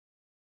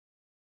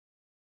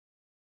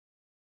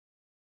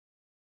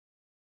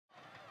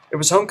It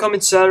was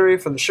homecoming Saturday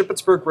for the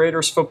Shippensburg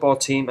Raiders football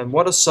team, and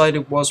what a sight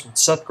it was from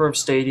Seth Grove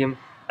Stadium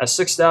as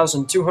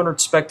 6,200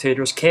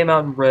 spectators came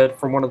out in red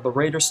for one of the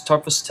Raiders'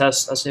 toughest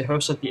tests as they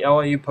hosted the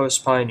LIU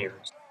Post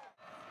Pioneers.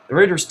 The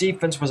Raiders'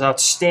 defense was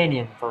outstanding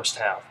in the first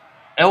half.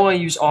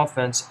 LIU's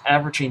offense,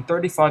 averaging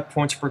 35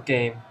 points per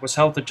game, was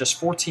held to just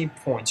 14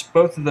 points,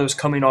 both of those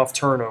coming off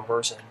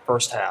turnovers in the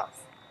first half.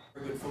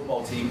 Good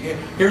football team.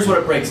 Here's what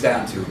it breaks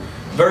down to.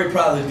 Very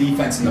proud of the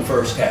defense in the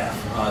first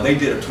half. They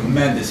did a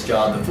tremendous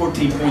job. The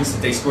 14 points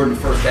that they scored in the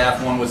first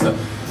half, one was a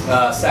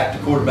sacked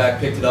the quarterback,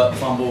 picked it up,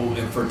 fumbled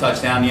for a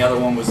touchdown. The other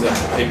one was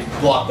they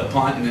blocked the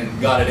punt and then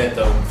got it at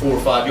the 4 or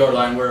 5 yard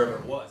line, wherever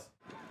it was.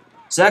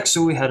 Zach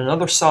Zui had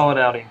another solid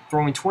outing,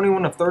 throwing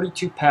 21 of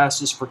 32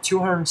 passes for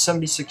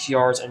 276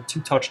 yards and 2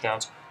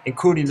 touchdowns,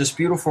 including this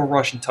beautiful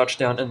rushing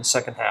touchdown in the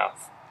second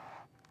half.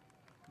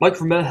 Mike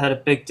Vermette had a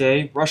big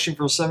day, rushing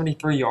for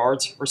 73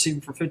 yards,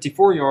 receiving for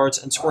 54 yards,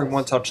 and scoring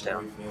 1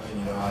 touchdown.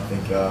 I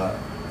think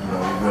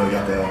we really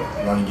got the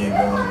running game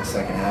going in the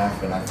second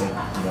half, and I think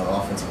the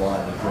offensive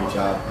line did a great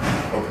job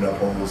opening up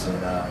holes,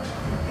 and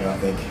I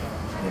think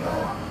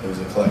it was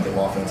a collective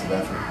offensive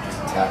effort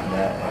just attacking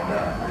that,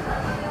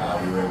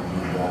 and we were able to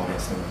move the ball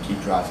against them,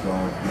 keep drives going,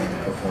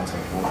 and put points on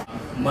the board.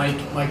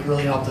 Mike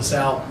really helped us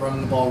out,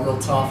 running the ball real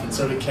tough, and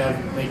so did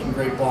Kev, making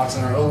great blocks.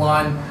 And our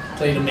O-line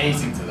played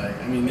amazing today.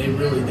 I mean, they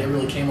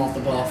really came off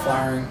the ball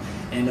firing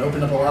and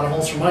opened up a lot of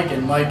holes for Mike,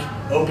 and Mike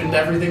opened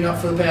everything up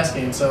for the pass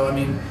game. So, I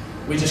mean,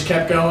 we just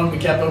kept going, we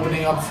kept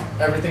opening up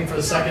everything for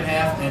the second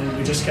half, and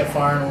we just kept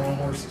firing on all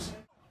horses.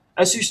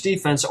 SU's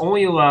defense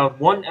only allowed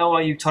 1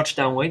 LIU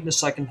touchdown late in the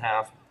second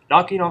half,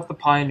 knocking off the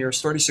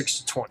Pioneers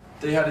 36-20.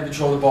 They had to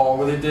control the ball,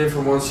 what they did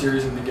for one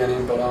series in the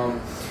beginning, but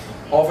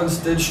offense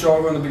did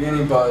struggle in the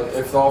beginning, but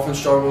if the offense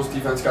struggles,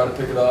 defense got to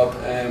pick it up,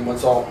 and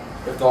if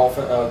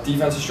the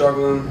defense is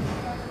struggling,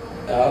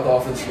 the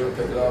offense is going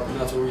to pick it up, and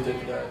that's what we did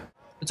today.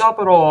 To top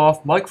it all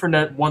off, Mike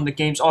Vermette won the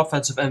game's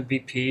offensive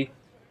MVP,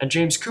 and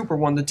James Cooper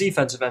won the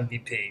defensive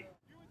MVP.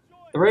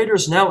 The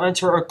Raiders now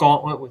enter a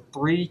gauntlet with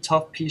 3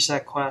 tough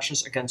PSAC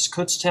clashes against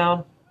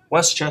Kutztown,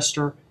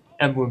 Westchester,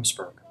 and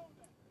Williamsburg.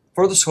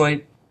 For the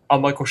Slate,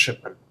 I'm Michael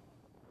Shipman.